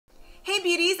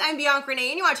Hey beauties, I'm Bianca Renee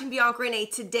and you're watching Bianca Renee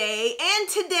Today. And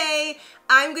today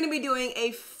I'm going to be doing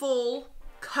a full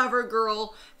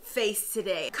Covergirl face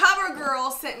today.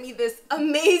 Covergirl sent me this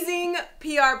amazing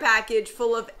PR package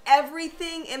full of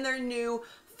everything in their new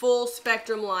full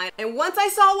spectrum line. And once I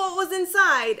saw what was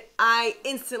inside, I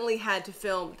instantly had to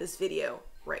film this video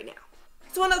right now.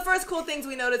 So one of the first cool things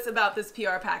we noticed about this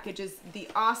PR package is the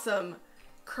awesome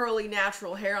curly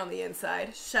natural hair on the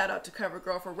inside. Shout out to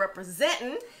Covergirl for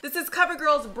representing. This is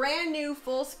Covergirl's brand new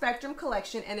full spectrum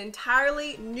collection, an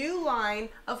entirely new line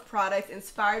of products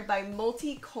inspired by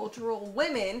multicultural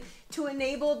women to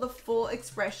enable the full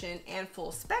expression and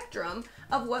full spectrum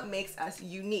of what makes us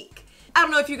unique. I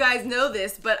don't know if you guys know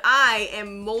this, but I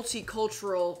am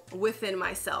multicultural within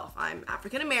myself. I'm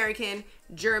African American,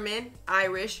 German,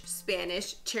 Irish,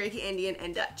 Spanish, Cherokee Indian,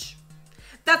 and Dutch.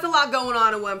 That's a lot going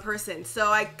on in one person.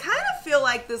 So I kind of feel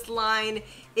like this line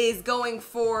is going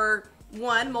for,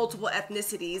 one, multiple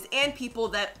ethnicities and people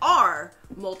that are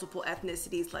multiple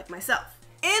ethnicities like myself.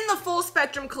 In the full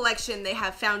spectrum collection, they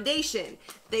have foundation,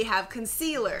 they have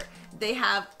concealer, they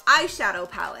have eyeshadow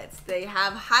palettes, they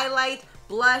have highlight,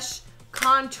 blush,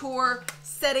 contour,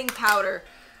 setting powder,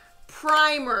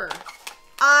 primer,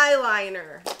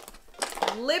 eyeliner,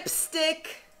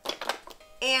 lipstick,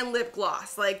 and lip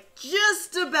gloss. Like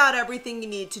just about everything you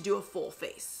need to do a full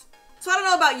face. So I don't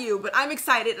know about you, but I'm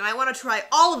excited and I want to try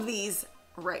all of these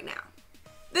right now.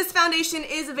 This foundation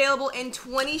is available in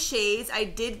 20 shades. I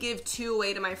did give 2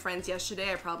 away to my friends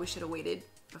yesterday. I probably should have waited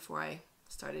before I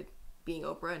started being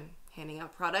Oprah and handing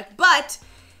out product. But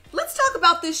let's talk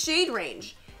about this shade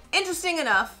range. Interesting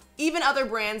enough, even other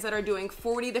brands that are doing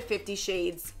 40 to 50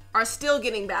 shades are still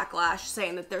getting backlash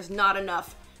saying that there's not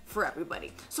enough for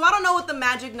everybody. So I don't know what the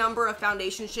magic number of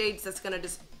foundation shades that's gonna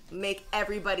just make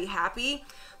everybody happy,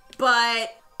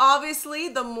 but obviously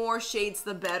the more shades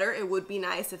the better. It would be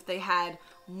nice if they had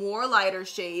more lighter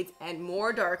shades and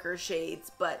more darker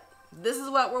shades, but this is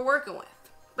what we're working with.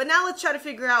 But now let's try to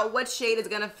figure out what shade is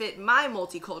gonna fit my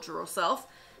multicultural self.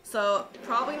 So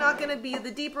probably not gonna be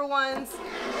the deeper ones,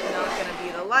 not gonna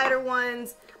be the lighter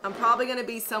ones. I'm probably gonna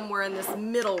be somewhere in this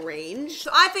middle range.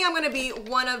 So I think I'm gonna be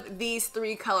one of these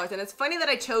 3 colors. And it's funny that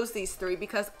I chose these 3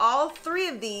 because all 3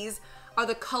 of these are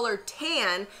the color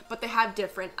tan, but they have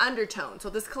different undertones. So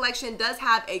this collection does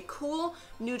have a cool,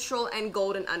 neutral, and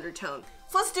golden undertone.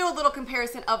 So let's do a little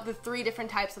comparison of the 3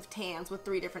 different types of tans with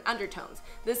 3 different undertones.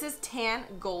 This is tan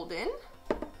golden.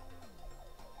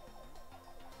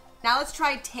 Now let's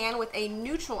try tan with a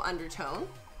neutral undertone.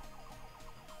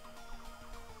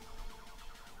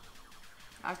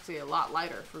 Actually a lot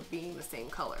lighter for being the same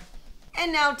color.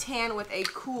 And now tan with a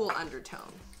cool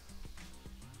undertone.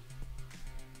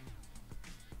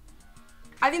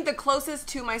 I think the closest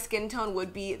to my skin tone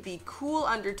would be the cool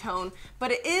undertone,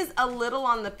 but it is a little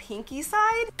on the pinky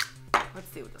side.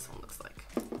 Let's see what this one looks like.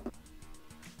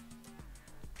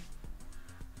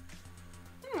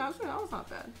 Actually, that was not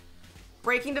bad.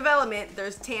 Breaking development,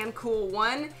 there's tan cool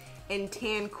 1 and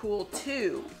tan cool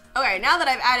 2. Okay, now that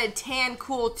I've added tan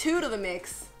cool 2 to the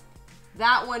mix,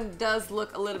 that one does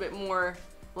look a little bit more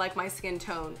like my skin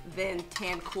tone than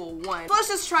tan cool 1. So let's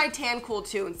just try tan cool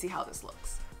 2 and see how this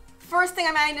looks. First thing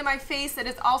I'm adding to my face that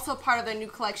is also part of their new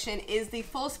collection is the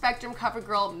Full Spectrum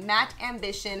Covergirl Matte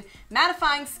Ambition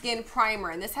Mattifying Skin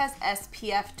Primer, and this has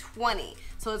SPF 20.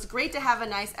 So it's great to have a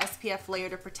nice SPF layer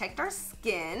to protect our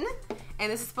skin, and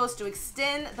this is supposed to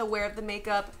extend the wear of the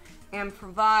makeup and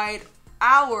provide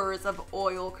hours of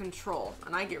oil control.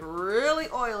 And I get really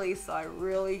oily, so I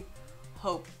really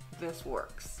hope this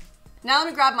works. Now let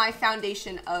me grab my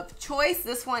foundation of choice.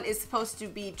 This one is supposed to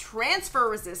be transfer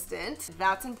resistant.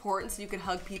 That's important so you can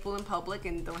hug people in public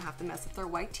and don't have to mess with their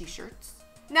white t-shirts.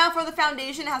 Now for the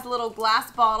foundation, it has a little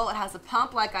glass bottle. It has a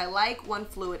pump like I like, 1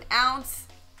 fluid ounce.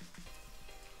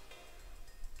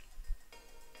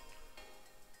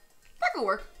 That could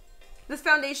work. This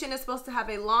foundation is supposed to have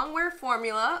a long wear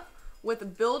formula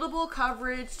with buildable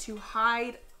coverage to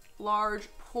hide large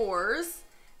pores,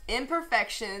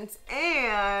 imperfections,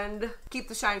 and keep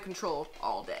the shine controlled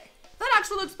all day. That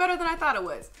actually looks better than I thought it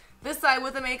was. This side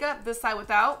with the makeup, this side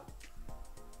without.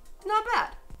 Not bad.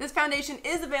 This foundation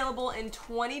is available in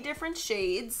 20 different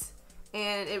shades,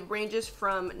 and it ranges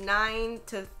from $9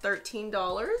 to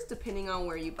 $13 depending on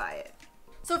where you buy it.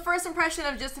 So first impression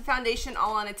of just a foundation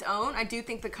all on its own, I do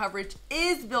think the coverage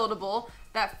is buildable.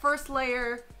 That first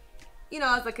layer, you know,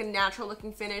 has like a natural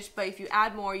looking finish, but if you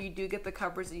add more, you do get the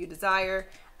coverage that you desire.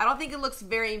 I don't think it looks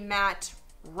very matte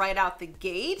right out the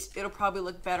gate. It'll probably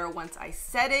look better once I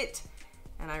set it,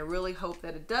 and I really hope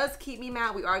that it does keep me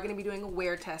matte. We are gonna be doing a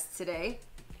wear test today,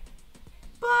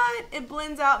 but it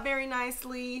blends out very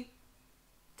nicely.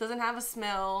 Doesn't have a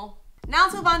smell. Now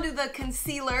let's move on to the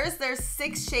concealers. There's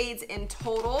 6 shades in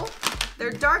total. Their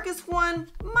darkest one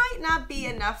might not be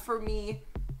enough for me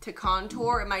to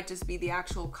contour. It might just be the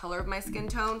actual color of my skin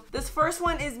tone. This first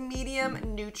one is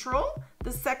medium neutral.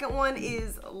 The second one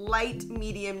is light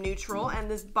medium neutral, and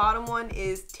this bottom one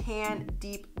is tan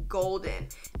deep golden.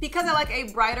 Because I like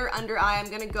a brighter under eye, I'm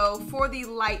gonna go for the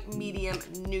light medium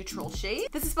neutral shade.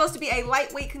 This is supposed to be a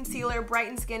lightweight concealer,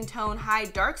 brighten skin tone,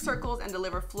 hide dark circles, and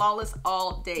deliver flawless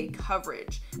all day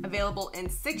coverage. Available in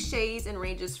 6 shades and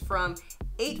ranges from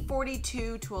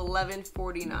 $8.42 to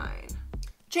 $11.49.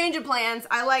 Change of plans.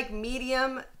 I like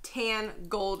medium tan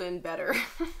golden better.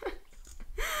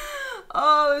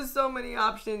 Oh, there's so many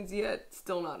options, yet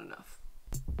still not enough.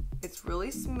 It's really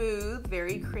smooth,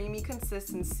 very creamy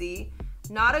consistency.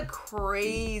 Not a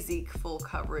crazy full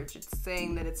coverage. It's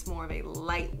saying that it's more of a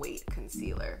lightweight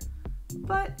concealer,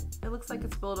 but it looks like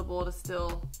it's buildable to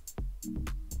still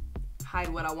hide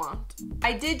what I want.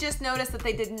 I did just notice that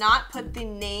they did not put the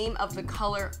name of the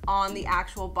color on the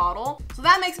actual bottle. So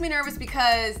that makes me nervous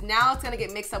because now it's gonna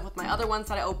get mixed up with my other ones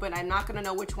that I opened. I'm not gonna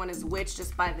know which one is which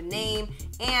just by the name.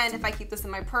 And if I keep this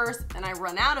in my purse and I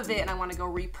run out of it and I wanna go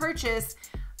repurchase,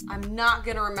 I'm not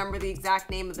gonna remember the exact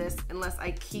name of this unless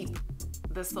I keep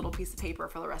this little piece of paper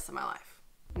for the rest of my life.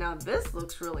 Now this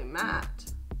looks really matte.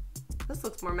 This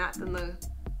looks more matte than the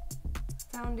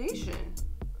foundation.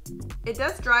 It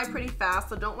does dry pretty fast,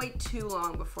 so don't wait too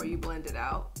long before you blend it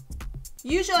out.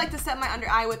 Usually I like to set my under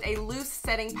eye with a loose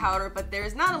setting powder, but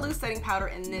there's not a loose setting powder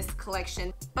in this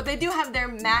collection. But they do have their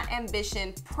Matte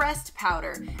Ambition pressed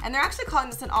powder, and they're actually calling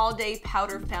this an all-day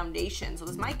powder foundation, so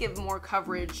this might give more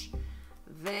coverage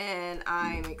than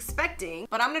I'm expecting.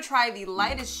 But I'm gonna try the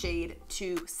lightest shade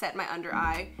to set my under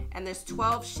eye, and there's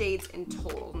 12 shades in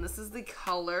total. And this is the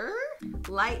color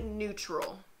Light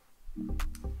Neutral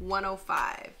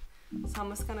 105. So I'm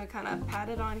just gonna kind of pat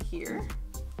it on here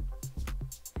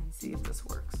and see if this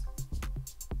works.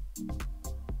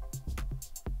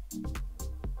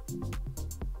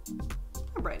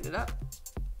 I brightened it up.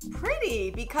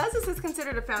 Pretty! Because this is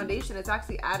considered a foundation, it's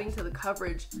actually adding to the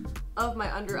coverage of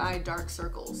my under eye dark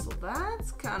circles. So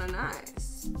that's kind of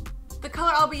nice. The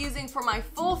color I'll be using for my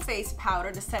full face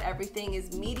powder to set everything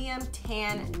is medium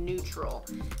tan neutral.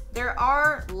 There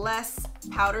are less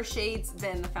powder shades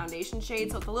than the foundation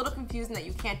shade, so it's a little confusing that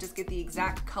you can't just get the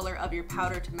exact color of your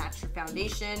powder to match your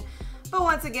foundation. But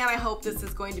once again, I hope this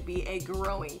is going to be a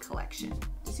growing collection.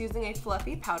 Just using a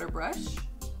fluffy powder brush.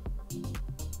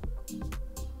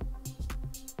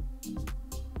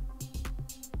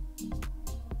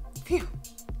 Phew,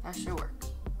 that should work.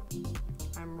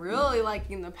 I'm really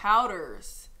liking the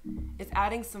powders. It's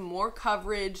adding some more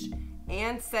coverage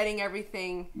and setting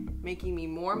everything, making me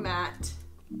more matte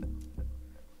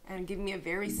and giving me a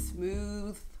very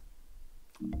smooth,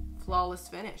 flawless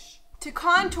finish. To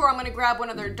contour, I'm gonna grab one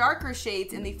of their darker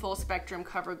shades in the Full Spectrum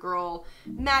CoverGirl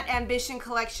Matte Ambition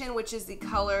collection, which is the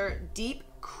color Deep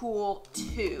Cool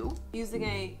 2. Using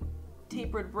a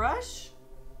tapered brush.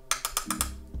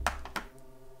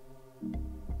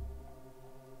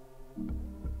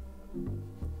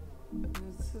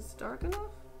 Is this dark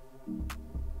enough?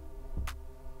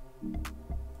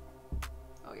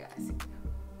 Oh yeah, I see it now.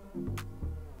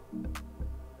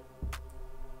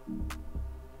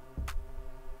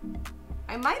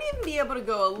 I might even be able to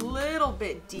go a little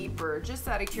bit deeper, just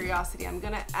out of curiosity. I'm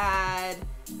gonna add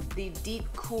the Deep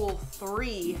Cool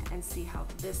 3 and see how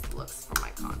this looks for my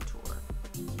contour.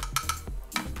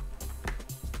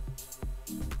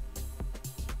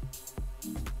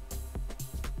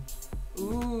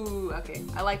 Ooh, okay,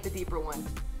 I like the deeper one.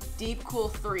 Deep Cool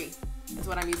 3 is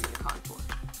what I'm using to contour.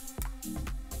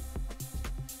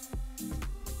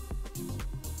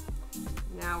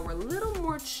 Now we're a little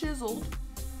more chiseled.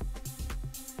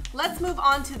 Let's move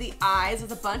on to the eyes.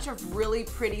 There's a bunch of really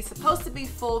pretty, supposed to be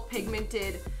full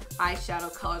pigmented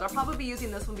eyeshadow colors. I'll probably be using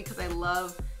this one because I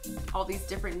love all these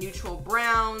different neutral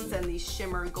browns and these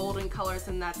shimmer golden colors,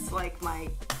 and that's like my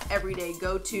everyday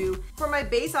go-to. For my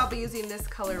base, I'll be using this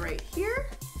color right here,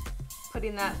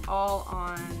 putting that all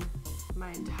on my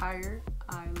entire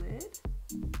eyelid.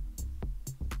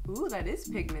 Ooh, that is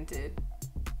pigmented.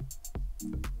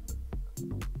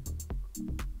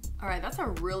 All right, that's a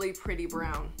really pretty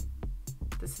brown.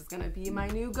 This is gonna be my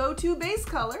new go-to base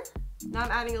color. Now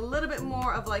I'm adding a little bit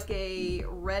more of like a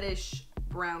reddish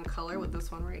brown color with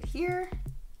this one right here,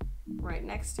 right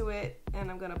next to it,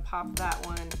 and I'm gonna pop that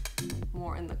one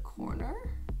more in the corner.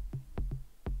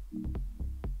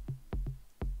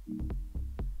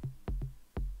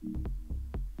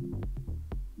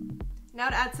 Now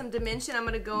to add some dimension, I'm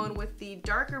gonna go in with the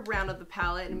darker brown of the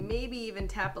palette and maybe even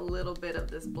tap a little bit of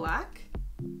this black.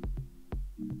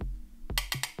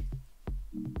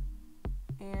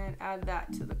 and add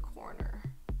that to the corner.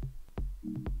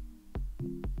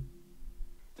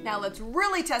 Now let's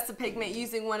really test the pigment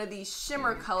using one of these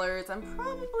shimmer colors. I'm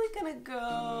probably gonna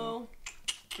go,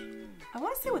 I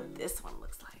wanna see what this one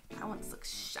looks like. That one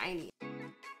looks shiny.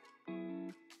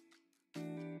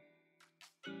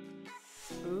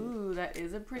 Ooh, that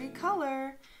is a pretty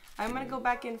color. I'm gonna go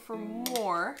back in for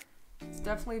more. It's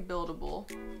definitely buildable.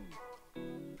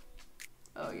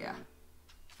 Oh yeah.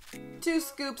 2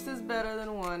 scoops is better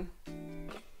than 1.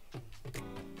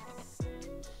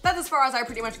 That's as far as I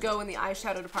pretty much go in the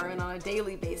eyeshadow department on a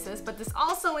daily basis, but this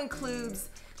also includes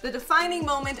the Defining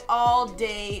Moment All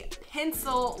Day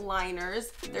Pencil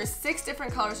Liners. There's 6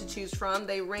 different colors to choose from.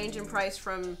 They range in price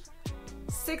from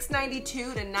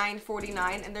 $6.92 to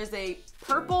 $9.49, and there's a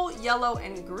purple, yellow,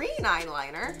 and green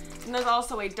eyeliner. And there's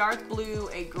also a dark blue,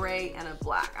 a gray, and a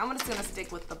black. I'm just gonna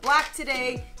stick with the black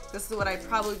today. This is what I'd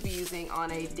probably be using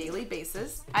on a daily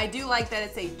basis. I do like that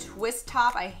it's a twist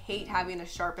top. I hate having to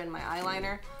sharpen my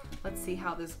eyeliner. Let's see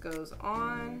how this goes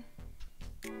on.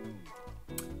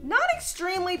 Not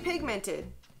extremely pigmented.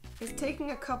 It's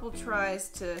taking a couple tries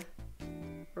to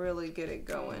really get it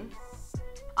going.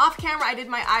 Off camera, I did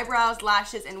my eyebrows,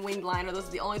 lashes, and winged liner. Those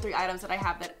are the only 3 items that I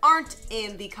have that aren't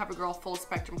in the CoverGirl Full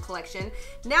Spectrum collection.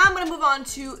 Now I'm gonna move on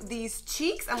to these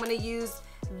cheeks. I'm gonna use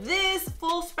this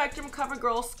Full Spectrum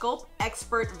CoverGirl Sculpt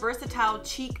Expert Versatile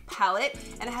Cheek Palette,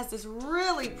 and it has this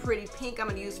really pretty pink I'm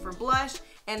gonna use for blush,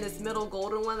 and this middle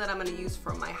golden one that I'm gonna use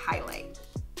for my highlight.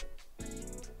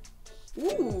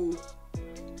 Ooh,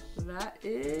 that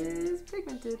is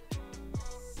pigmented.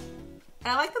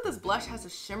 And I like that this blush has a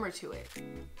shimmer to it.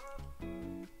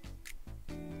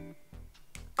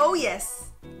 Oh yes,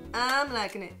 I'm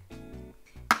liking it.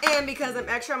 And because I'm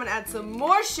extra, I'm gonna add some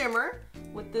more shimmer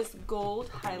with this gold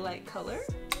highlight color.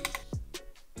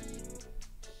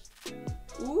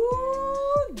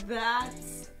 Ooh,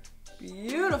 that's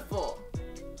beautiful.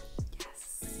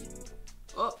 Yes.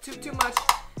 Oh, too much.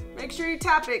 Make sure you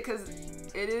tap it because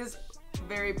it is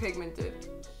very pigmented.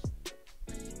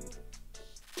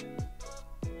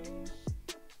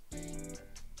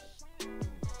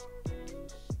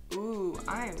 Ooh,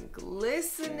 I am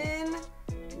glistening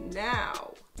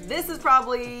now. This is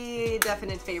probably a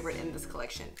definite favorite in this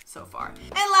collection so far.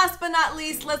 And last but not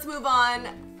least, let's move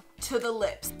on to the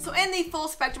lips. So in the Full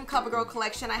Spectrum CoverGirl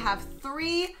collection, I have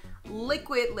 3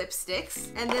 liquid lipsticks,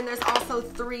 and then there's also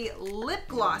 3 lip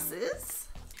glosses,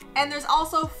 and there's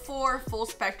also 4 Full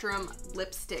Spectrum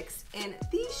lipsticks in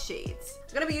these shades.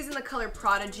 I'm gonna be using the color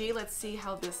Prodigy. Let's see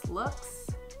how this looks.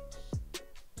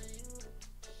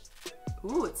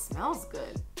 Ooh, it smells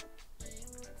good.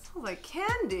 It smells like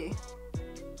candy.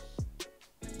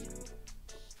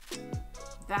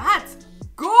 That's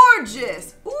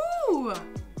gorgeous. Ooh,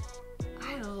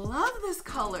 I love this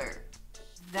color.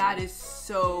 That is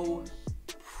so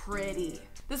pretty.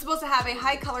 This is supposed to have a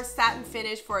high color satin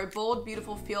finish for a bold,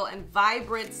 beautiful feel and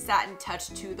vibrant satin touch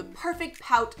to the perfect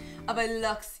pout of a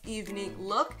luxe evening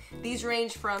look. These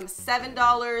range from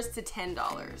 $7 to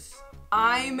 $10.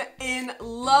 I'm in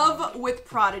love with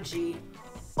Prodigy.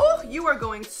 Oh, you are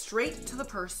going straight to the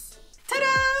purse.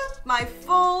 Ta-da! My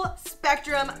Full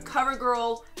Spectrum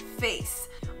CoverGirl face.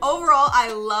 Overall,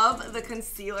 I love the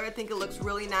concealer. I think it looks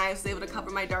really nice. I was able to cover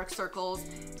my dark circles.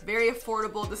 Very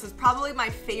affordable. This is probably my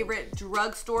favorite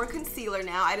drugstore concealer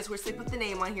now. I just wish they put the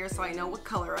name on here so I know what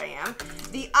color I am.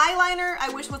 The eyeliner I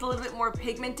wish was a little bit more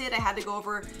pigmented. I had to go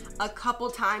over a couple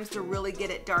times to really get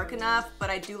it dark enough, but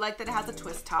I do like that it has a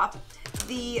twist top.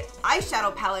 The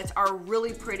eyeshadow palettes are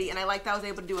really pretty, and I like that I was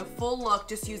able to do a full look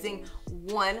just using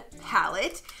one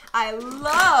palette. I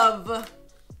love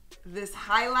this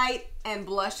highlight and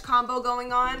blush combo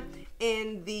going on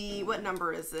in the, what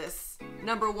number is this?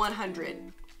 Number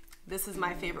 100. This is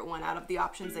my favorite one out of the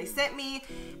options they sent me.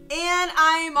 And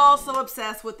I'm also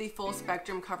obsessed with the Full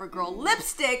Spectrum CoverGirl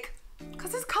lipstick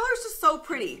because this color is just so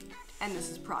pretty. And this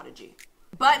is Prodigy.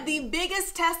 But the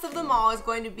biggest test of them all is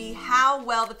going to be how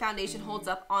well the foundation holds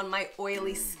up on my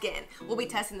oily skin. We'll be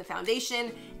testing the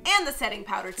foundation and the setting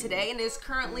powder today, and it is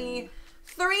currently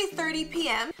 3:30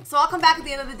 p.m. So I'll come back at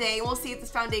the end of the day and we'll see if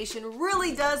this foundation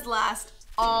really does last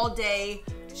all day,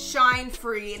 shine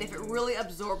free, and if it really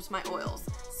absorbs my oils.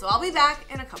 So I'll be back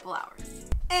in a couple hours.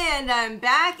 And I'm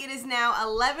back. It is now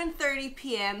 11:30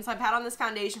 p.m. So I've had on this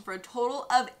foundation for a total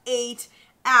of 8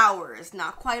 hours.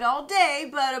 Not quite all day,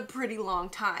 but a pretty long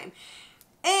time.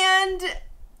 And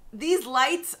these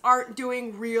lights aren't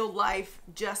doing real life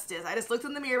justice. I just looked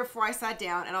in the mirror before I sat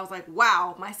down and I was like,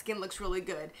 wow, my skin looks really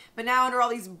good. But now under all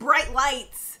these bright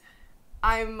lights,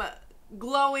 I'm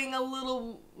glowing a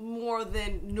little more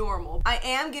than normal. I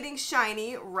am getting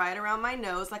shiny right around my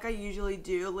nose like I usually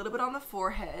do, a little bit on the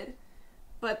forehead,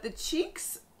 but the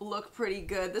cheeks look pretty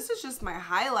good. This is just my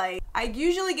highlight. I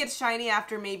usually get shiny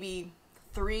after maybe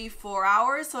 3-4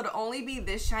 hours, so to only be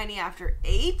this shiny after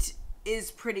 8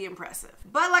 is pretty impressive.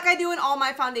 But like I do in all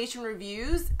my foundation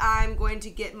reviews, I'm going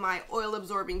to get my oil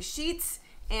absorbing sheets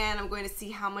and I'm going to see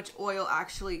how much oil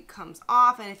actually comes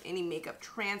off and if any makeup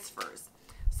transfers.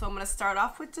 So I'm going to start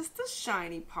off with just the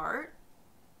shiny part.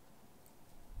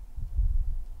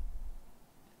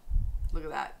 Look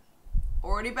at that.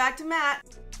 Already back to matte.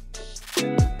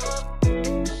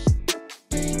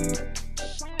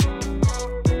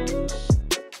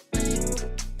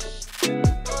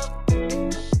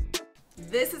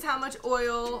 This is how much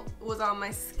oil was on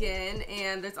my skin,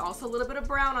 and there's also a little bit of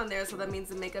brown on there, so that means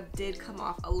the makeup did come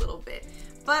off a little bit.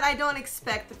 But I don't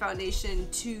expect the foundation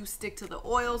to stick to the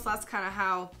oil, so that's kind of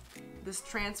how this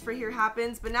transfer here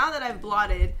happens. But now that I've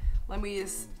blotted, let me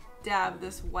just dab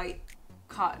this white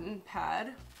cotton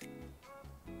pad.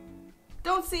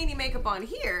 Don't see any makeup on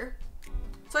here.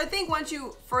 So I think once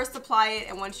you first apply it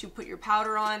and once you put your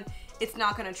powder on, it's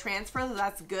not gonna transfer, so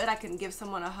that's good. I can give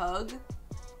someone a hug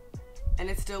and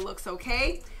it still looks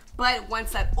okay. But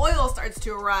once that oil starts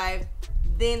to arrive,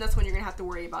 then that's when you're gonna have to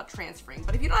worry about transferring.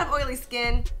 But if you don't have oily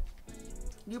skin,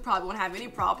 you probably won't have any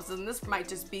problems, and this might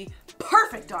just be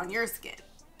perfect on your skin.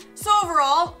 So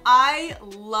overall, I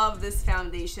love this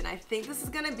foundation. I think this is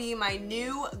gonna be my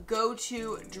new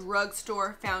go-to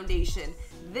drugstore foundation.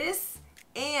 This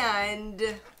and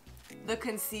the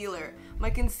concealer. My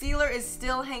concealer is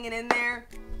still hanging in there.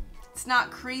 It's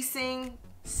not creasing,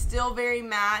 still very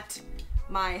matte.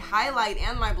 My highlight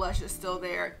and my blush is still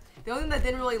there. The only thing that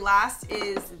didn't really last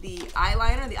is the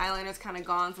eyeliner. The eyeliner's kind of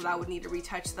gone, so I would need to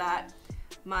retouch that.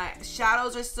 My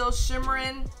shadows are still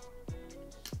shimmering.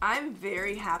 I'm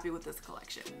very happy with this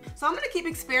collection. So I'm gonna keep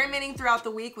experimenting throughout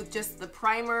the week with just the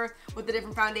primer, with the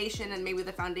different foundation, and maybe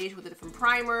the foundation with a different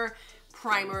primer,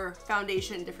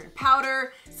 foundation, different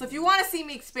powder. So if you wanna see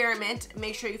me experiment,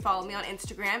 make sure you follow me on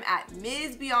Instagram at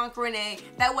Ms. BiancaRenee.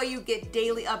 That way you get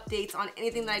daily updates on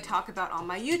anything that I talk about on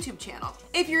my YouTube channel.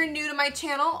 If you're new to my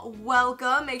channel,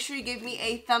 welcome. Make sure you give me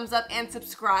a thumbs up and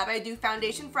subscribe. I do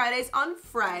Foundation Fridays on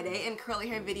Friday and curly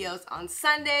hair videos on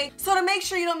Sunday. So to make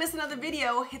sure you don't miss another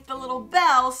video, hit the little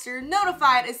bell so you're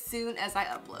notified as soon as I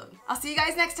upload. I'll see you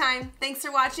guys next time. Thanks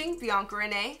for watching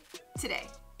BiancaRenee Today.